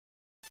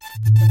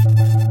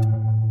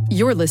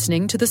You're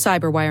listening to the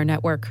Cyberwire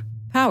Network,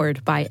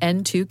 powered by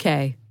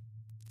N2K.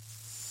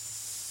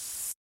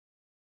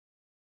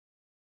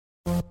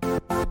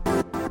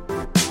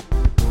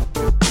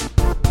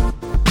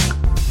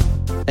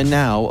 And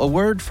now, a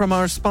word from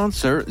our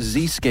sponsor,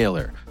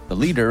 Zscaler, the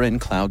leader in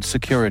cloud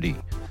security.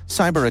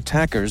 Cyber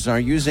attackers are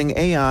using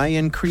AI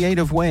in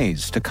creative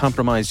ways to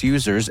compromise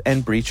users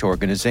and breach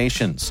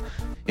organizations.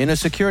 In a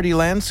security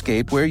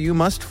landscape where you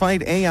must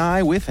fight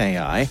AI with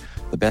AI,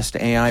 the best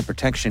AI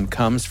protection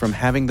comes from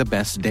having the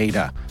best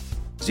data.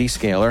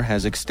 Zscaler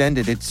has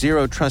extended its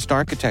zero-trust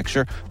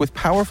architecture with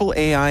powerful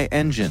AI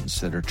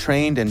engines that are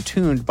trained and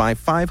tuned by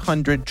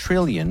 500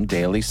 trillion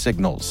daily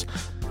signals.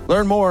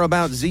 Learn more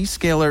about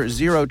Zscaler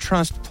Zero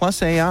Trust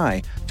Plus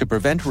AI to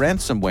prevent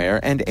ransomware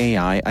and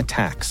AI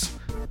attacks.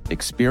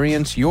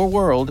 Experience your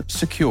world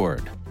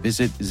secured.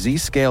 Visit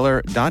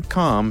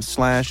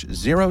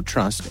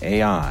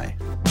zscaler.com/zerotrustai.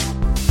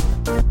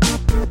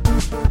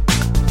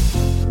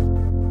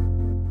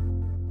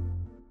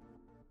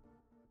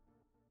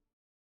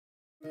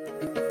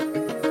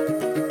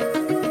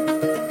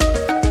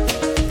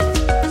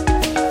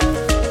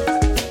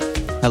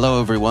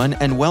 Hello, everyone,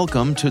 and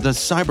welcome to the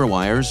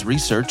CyberWire's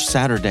Research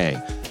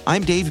Saturday.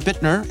 I'm Dave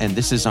Bittner, and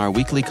this is our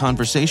weekly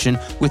conversation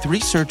with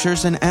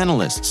researchers and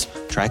analysts,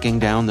 tracking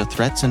down the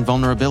threats and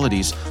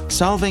vulnerabilities,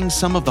 solving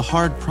some of the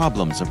hard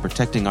problems of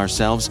protecting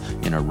ourselves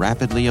in a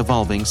rapidly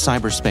evolving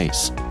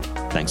cyberspace.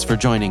 Thanks for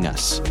joining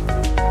us.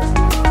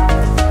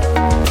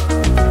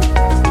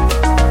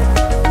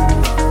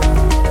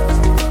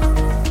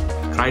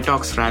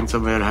 Crytox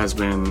ransomware has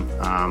been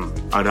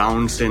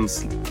around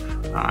since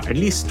at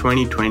least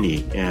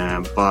 2020,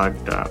 but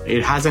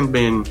it hasn't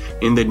been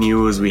in the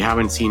news. We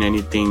haven't seen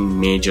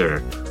anything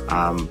major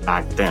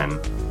back then.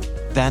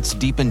 That's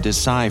Deepan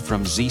Desai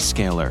from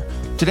Zscaler.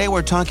 Today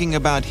we're talking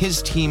about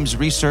his team's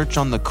research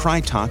on the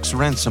Crytox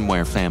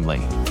ransomware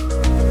family.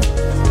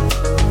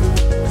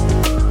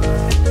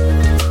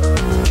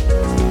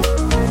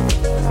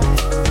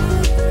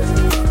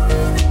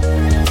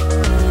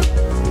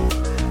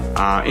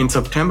 In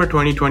September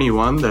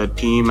 2021, the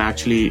team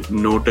actually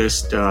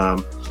noticed a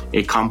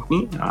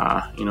company,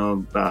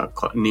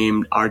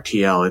 named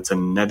RTL. It's a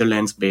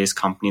Netherlands-based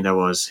company that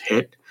was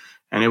hit,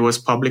 and it was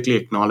publicly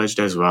acknowledged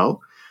as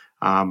well.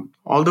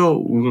 Although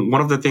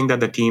one of the things that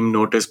the team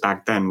noticed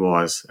back then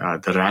was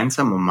the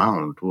ransom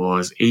amount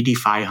was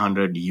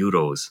 8,500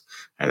 euros.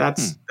 And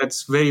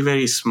that's very,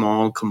 very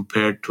small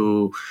compared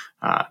to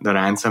the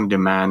ransom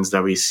demands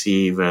that we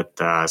see with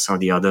some of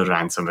the other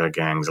ransomware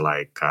gangs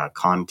like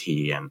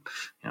Conti and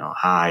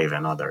Hive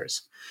and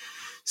others.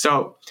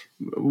 So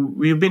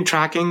we've been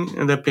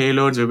tracking the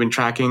payloads. We've been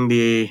tracking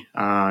the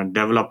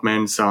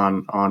developments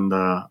on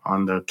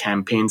the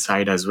campaign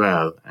side as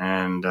well.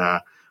 And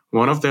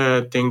one of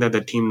the things that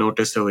the team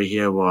noticed over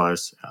here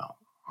was,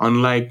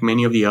 unlike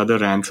many of the other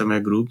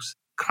ransomware groups,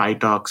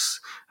 Crytox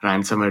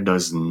ransomware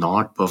does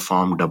not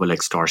perform double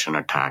extortion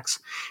attacks.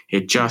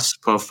 It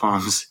just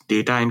performs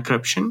data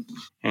encryption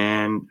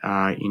and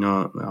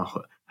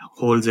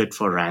holds it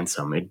for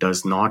ransom. It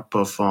does not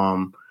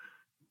perform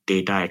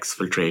data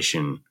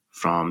exfiltration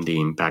from the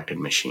impacted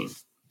machine.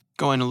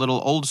 Going a little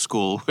old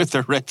school with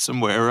the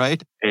ransomware,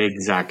 right?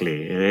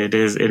 Exactly. It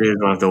is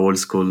one of the old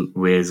school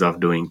ways of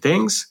doing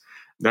things.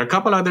 There are a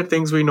couple other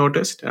things we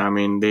noticed. I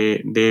mean,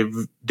 they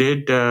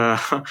did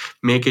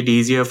make it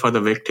easier for the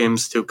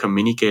victims to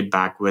communicate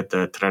back with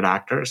the threat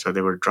actor. So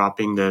they were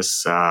dropping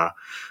this,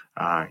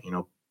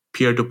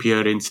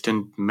 peer-to-peer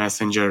instant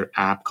messenger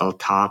app called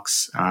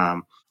Tox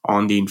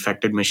on the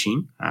infected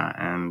machine,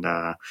 and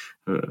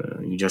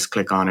you just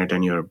click on it,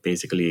 and you're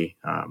basically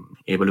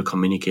able to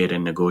communicate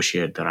and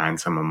negotiate the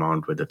ransom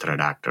amount with the threat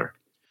actor.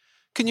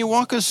 Can you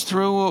walk us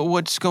through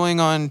what's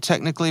going on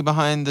technically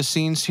behind the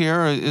scenes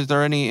here? Is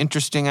there any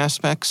interesting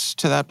aspects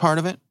to that part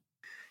of it?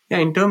 Yeah,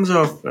 in terms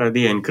of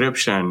the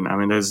encryption, I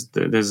mean, there's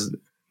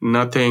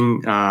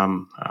nothing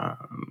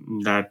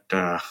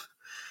that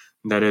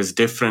is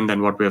different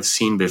than what we have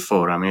seen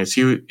before. I mean,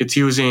 it's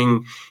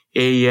using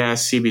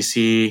AES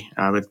CBC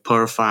with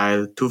per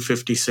file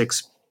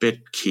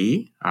 256-bit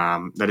key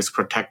that is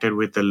protected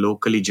with the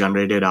locally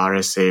generated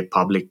RSA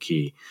public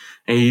key.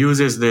 And it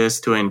uses this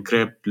to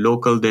encrypt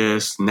local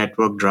disks,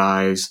 network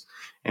drives,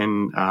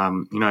 and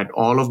at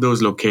all of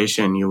those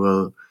locations, you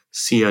will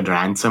see a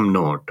ransom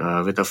note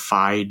with a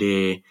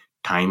 5-day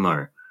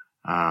timer.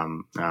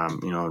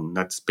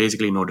 That's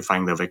basically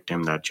notifying the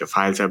victim that your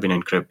files have been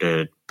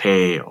encrypted,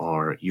 pay,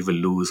 or you will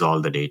lose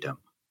all the data.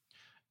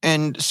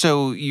 And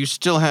so you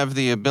still have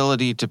the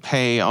ability to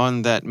pay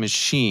on that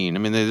machine. I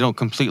mean, they don't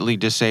completely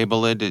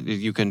disable it.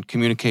 You can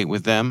communicate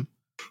with them.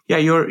 Yeah,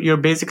 you're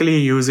basically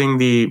using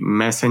the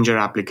messenger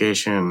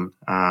application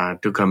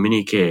to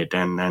communicate,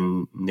 and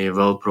then they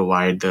will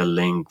provide the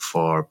link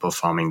for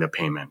performing the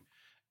payment.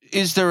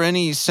 Is there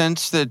any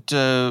sense that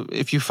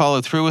if you follow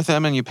through with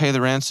them and you pay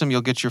the ransom, you'll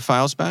get your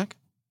files back?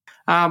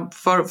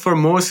 For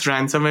most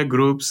ransomware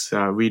groups,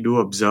 we do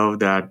observe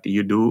that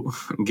you do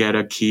get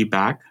a key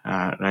back,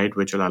 right,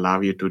 which will allow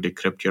you to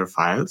decrypt your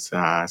files.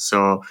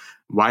 So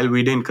while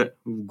we didn't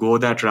go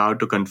that route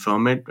to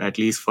confirm it, at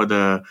least for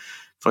the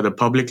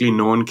publicly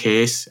known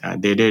case,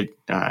 they did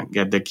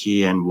get the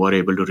key and were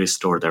able to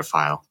restore their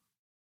file.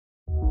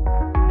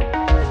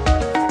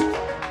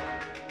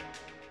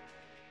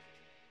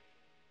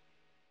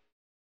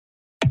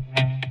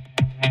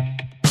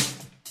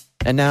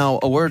 And now,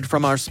 a word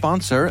from our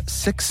sponsor,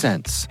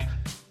 6sense.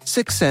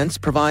 6sense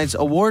provides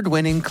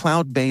award-winning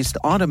cloud-based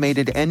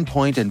automated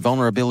endpoint and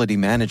vulnerability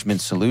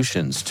management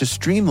solutions to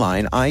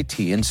streamline IT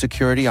and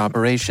security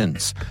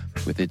operations.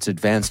 With its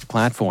advanced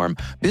platform,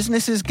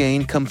 businesses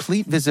gain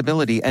complete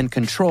visibility and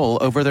control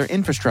over their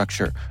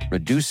infrastructure,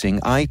 reducing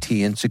IT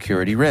and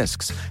security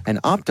risks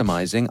and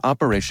optimizing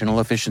operational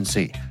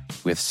efficiency.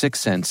 With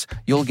 6sense,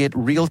 you'll get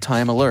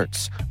real-time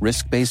alerts,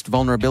 risk-based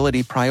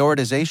vulnerability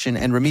prioritization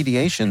and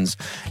remediations,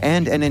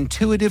 and an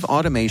intuitive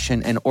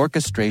automation and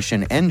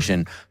orchestration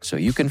engine so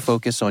you can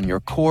focus on your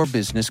core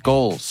business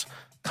goals,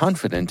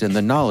 confident in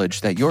the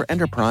knowledge that your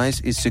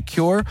enterprise is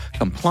secure,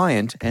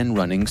 compliant, and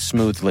running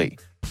smoothly.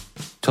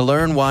 To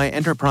learn why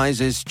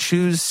enterprises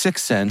choose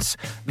 6sense,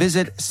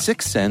 visit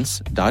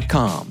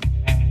 6sense.com.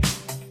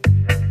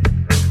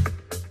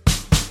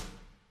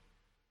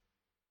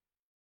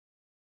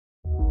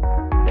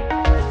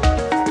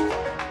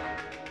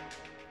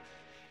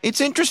 It's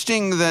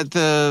interesting that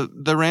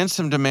the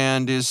ransom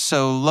demand is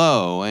so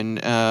low, and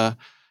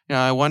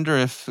I wonder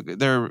if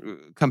they're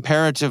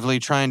comparatively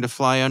trying to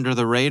fly under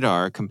the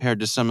radar compared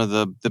to some of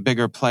the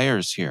bigger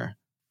players here.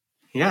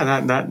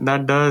 Yeah,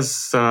 that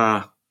does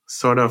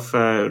sort of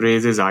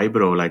raises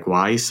eyebrow, like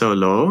why so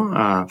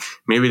low?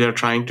 Maybe they're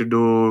trying to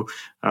do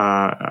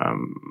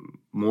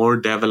more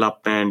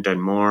development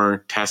and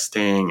more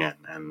testing,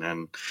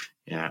 and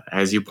yeah,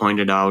 as you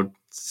pointed out,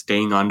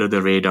 staying under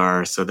the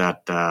radar so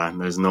that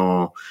there's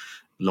no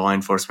law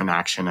enforcement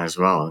action as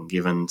well,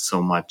 given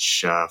so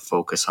much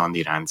focus on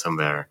the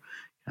ransomware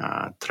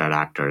threat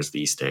actors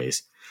these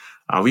days.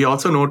 We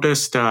also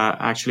noticed,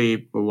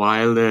 actually,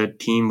 while the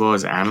team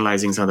was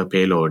analyzing some of the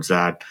payloads,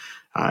 that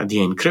the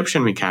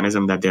encryption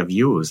mechanism that they've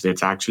used,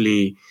 it's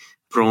actually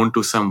prone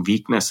to some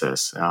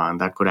weaknesses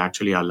that could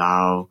actually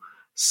allow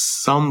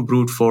some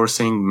brute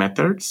forcing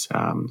methods,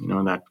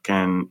 that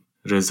can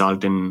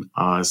result in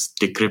us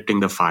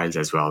decrypting the files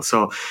as well.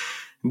 So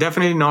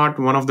definitely not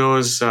one of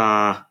those,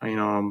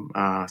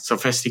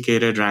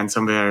 sophisticated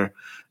ransomware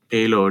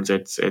payloads.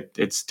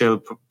 It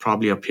still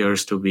probably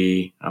appears to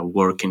be a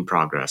work in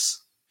progress.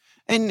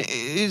 And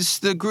is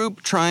the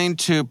group trying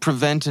to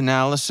prevent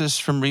analysis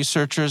from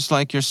researchers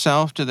like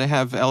yourself? Do they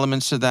have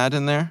elements of that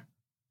in there?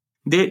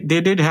 They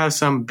did have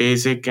some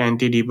basic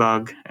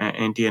anti-debug,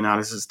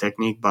 anti-analysis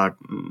technique, but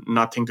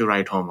nothing to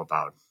write home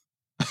about.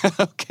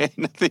 Okay,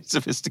 nothing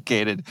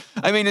sophisticated.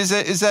 I mean, is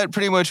that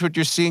pretty much what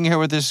you're seeing here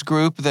with this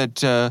group,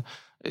 that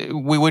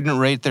we wouldn't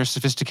rate their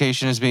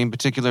sophistication as being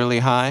particularly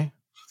high?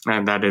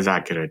 And that is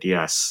accurate,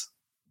 yes.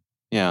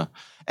 Yeah.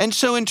 And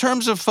so in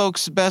terms of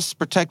folks best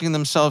protecting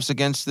themselves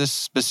against this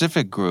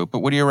specific group,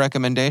 what are your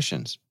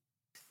recommendations?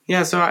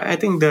 Yeah, so I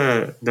think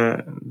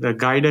the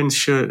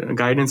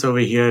guidance over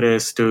here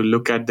is to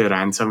look at the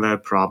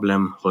ransomware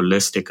problem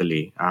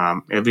holistically.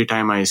 Every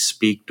time I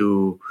speak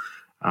to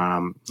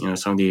some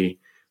of the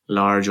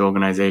large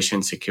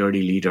organization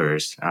security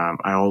leaders,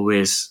 I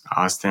always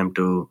ask them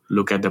to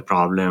look at the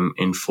problem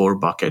in 4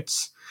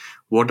 buckets.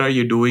 What are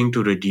you doing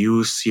to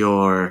reduce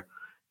your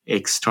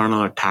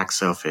external attack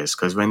surface?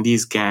 Because when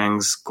these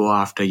gangs go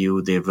after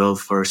you, they will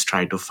first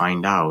try to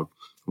find out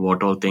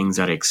what all things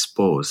are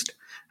exposed.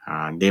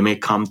 They may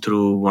come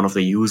through one of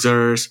the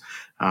users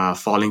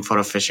falling for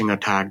a phishing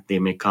attack. They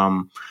may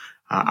come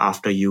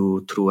after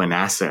you through an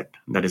asset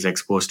that is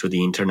exposed to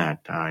the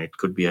internet. It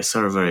could be a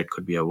server, it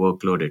could be a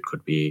workload, it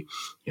could be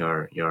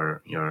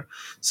your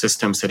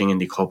system sitting in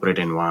the corporate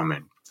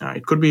environment.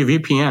 It could be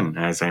VPN,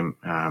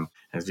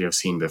 as we have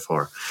seen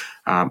before.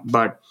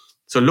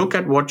 So look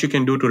at what you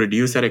can do to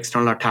reduce that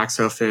external attack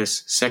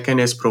surface. Second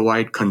is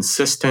provide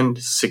consistent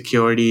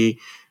security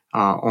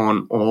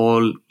on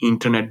all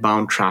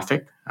internet-bound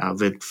traffic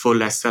with full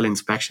SSL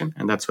inspection.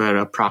 And that's where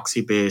a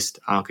proxy-based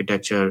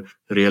architecture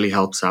really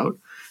helps out.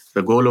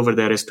 The goal over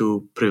there is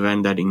to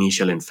prevent that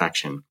initial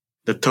infection.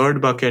 The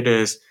third bucket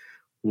is,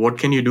 what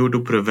can you do to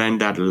prevent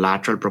that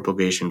lateral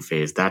propagation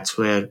phase? That's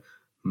where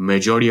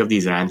majority of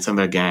these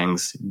ransomware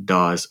gangs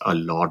does a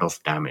lot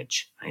of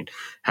damage, right?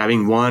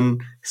 Having one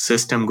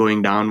system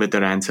going down with a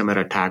ransomware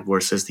attack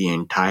versus the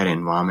entire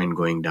environment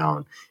going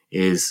down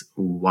is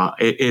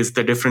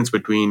the difference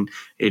between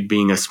it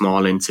being a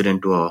small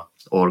incident to a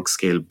org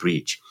scale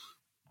breach.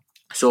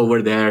 So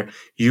over there,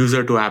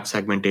 user to app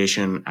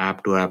segmentation,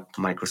 app to app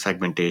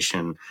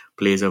microsegmentation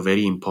plays a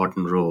very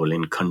important role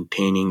in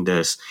containing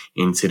this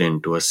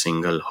incident to a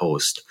single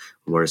host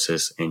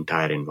versus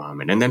entire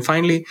environment. And then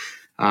finally,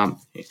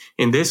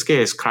 in this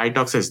case,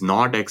 Crytox is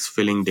not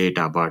exfilling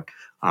data, but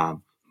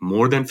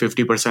more than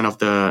 50% of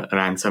the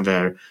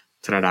ransomware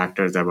threat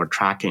actors that we're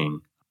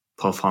tracking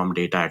perform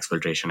data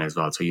exfiltration as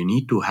well. So you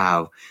need to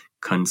have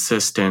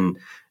consistent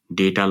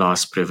data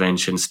loss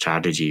prevention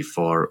strategy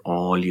for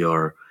all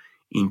your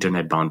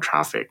internet-bound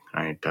traffic,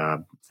 right?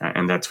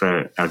 And that's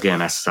where, again,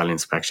 SSL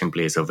inspection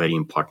plays a very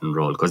important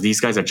role, because these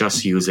guys are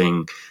just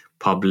using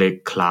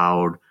public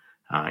cloud,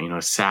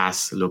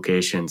 SaaS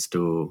locations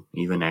to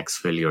even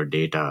exfil your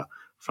data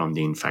from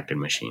the infected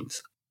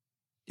machines.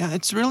 Yeah,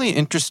 it's really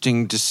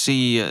interesting to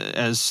see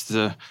as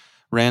the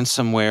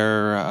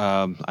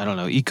ransomware,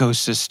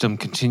 ecosystem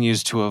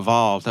continues to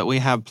evolve, that we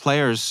have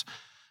players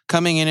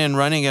coming in and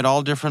running at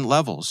all different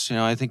levels.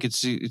 I think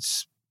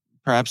it's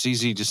perhaps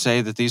easy to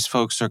say that these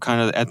folks are kind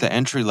of at the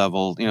entry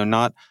level,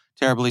 not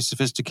terribly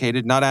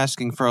sophisticated, not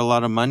asking for a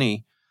lot of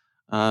money,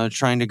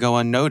 trying to go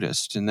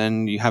unnoticed. And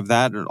then you have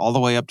that all the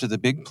way up to the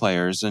big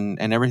players and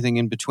everything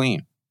in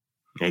between.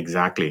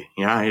 Exactly.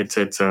 Yeah, it's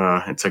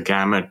a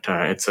gamut.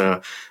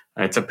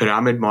 It's a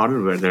pyramid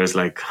model where there's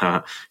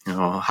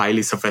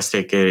highly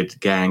sophisticated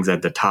gangs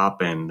at the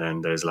top, and then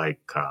there's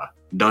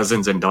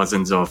dozens and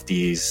dozens of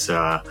these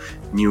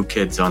new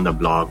kids on the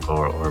block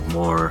or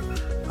more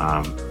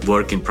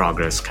work in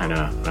progress kind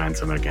of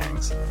ransomware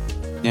gangs.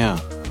 Yeah.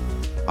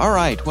 All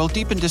right. Well,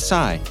 Deep into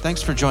Psy,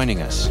 thanks for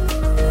joining us.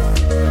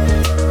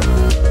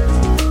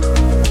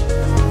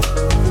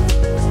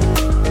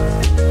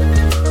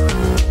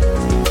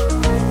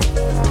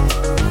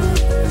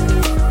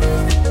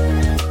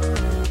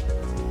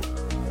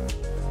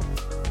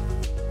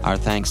 Our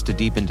thanks to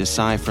Deep into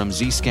Psy from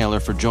Zscaler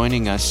for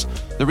joining us.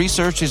 The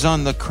research is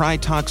on the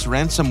Crytox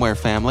ransomware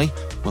family.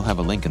 We'll have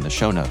a link in the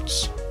show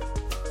notes.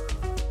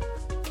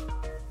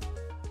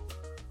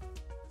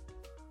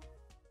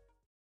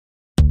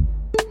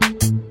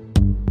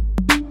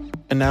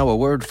 And now a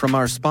word from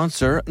our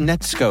sponsor,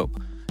 Netskope.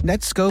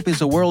 Netskope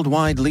is a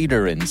worldwide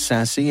leader in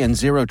SASE and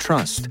Zero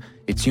Trust.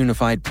 Its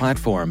unified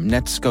platform,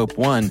 Netskope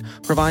One,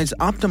 provides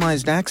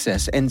optimized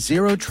access and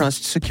Zero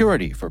Trust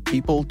security for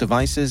people,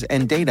 devices,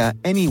 and data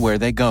anywhere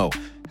they go,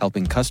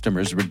 helping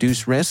customers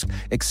reduce risk,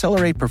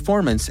 accelerate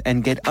performance,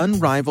 and get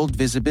unrivaled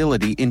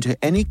visibility into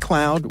any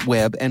cloud,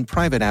 web, and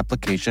private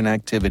application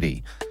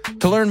activity.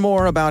 To learn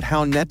more about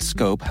how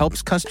Netskope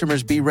helps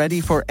customers be ready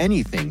for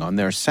anything on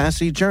their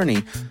SASE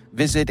journey,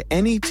 visit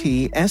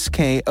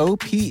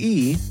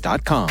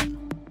netskope.com.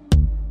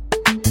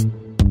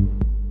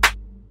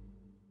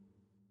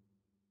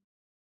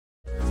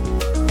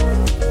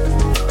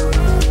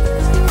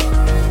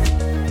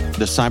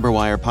 The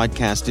CyberWire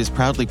podcast is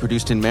proudly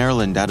produced in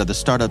Maryland out of the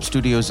startup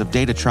studios of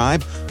Data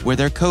Tribe, where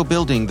they're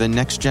co-building the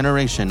next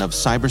generation of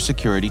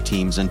cybersecurity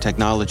teams and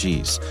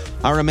technologies.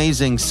 Our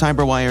amazing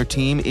CyberWire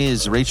team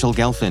is Rachel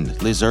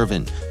Gelfand, Liz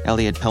Irvin,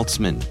 Elliot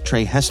Peltzman,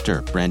 Trey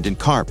Hester, Brandon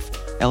Karpf,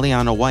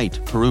 Eliana White,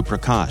 Paru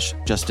Prakash,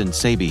 Justin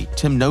Sabi,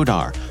 Tim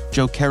Nodar,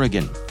 Joe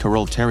Kerrigan,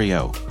 Carol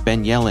Terrio,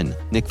 Ben Yellen,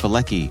 Nick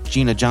Valecki,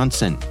 Gina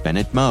Johnson,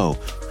 Bennett Moe,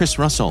 Chris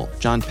Russell,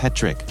 John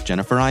Petrick,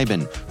 Jennifer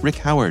Iben, Rick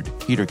Howard,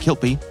 Peter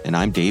Kilpie, and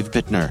I'm Dave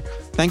Bittner.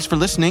 Thanks for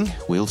listening.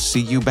 We'll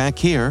see you back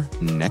here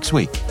next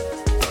week.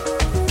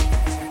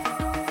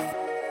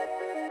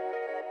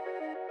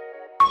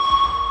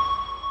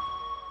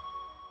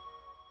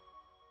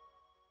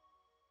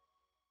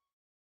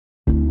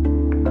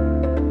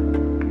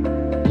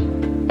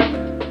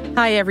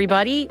 Hi,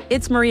 everybody.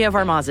 It's Maria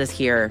Varmazes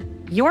here,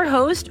 your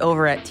host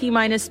over at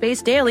T-Minus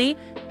Space Daily,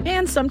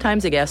 and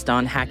sometimes a guest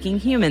on Hacking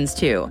Humans,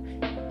 too.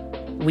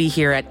 We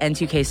here at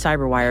N2K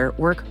CyberWire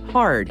work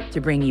hard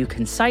to bring you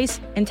concise,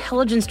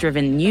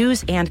 intelligence-driven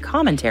news and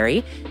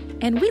commentary,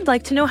 and we'd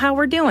like to know how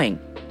we're doing.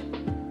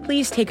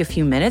 Please take a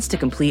few minutes to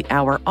complete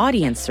our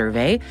audience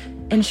survey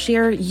and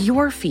share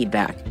your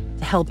feedback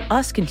to help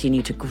us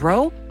continue to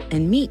grow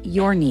and meet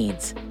your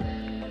needs.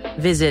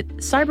 Visit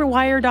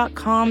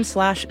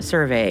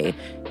cyberwire.com/survey.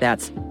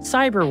 That's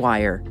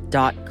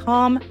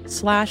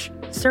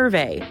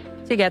cyberwire.com/survey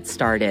to get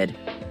started.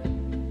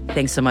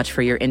 Thanks so much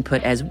for your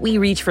input as we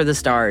reach for the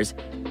stars.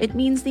 It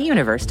means the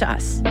universe to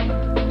us.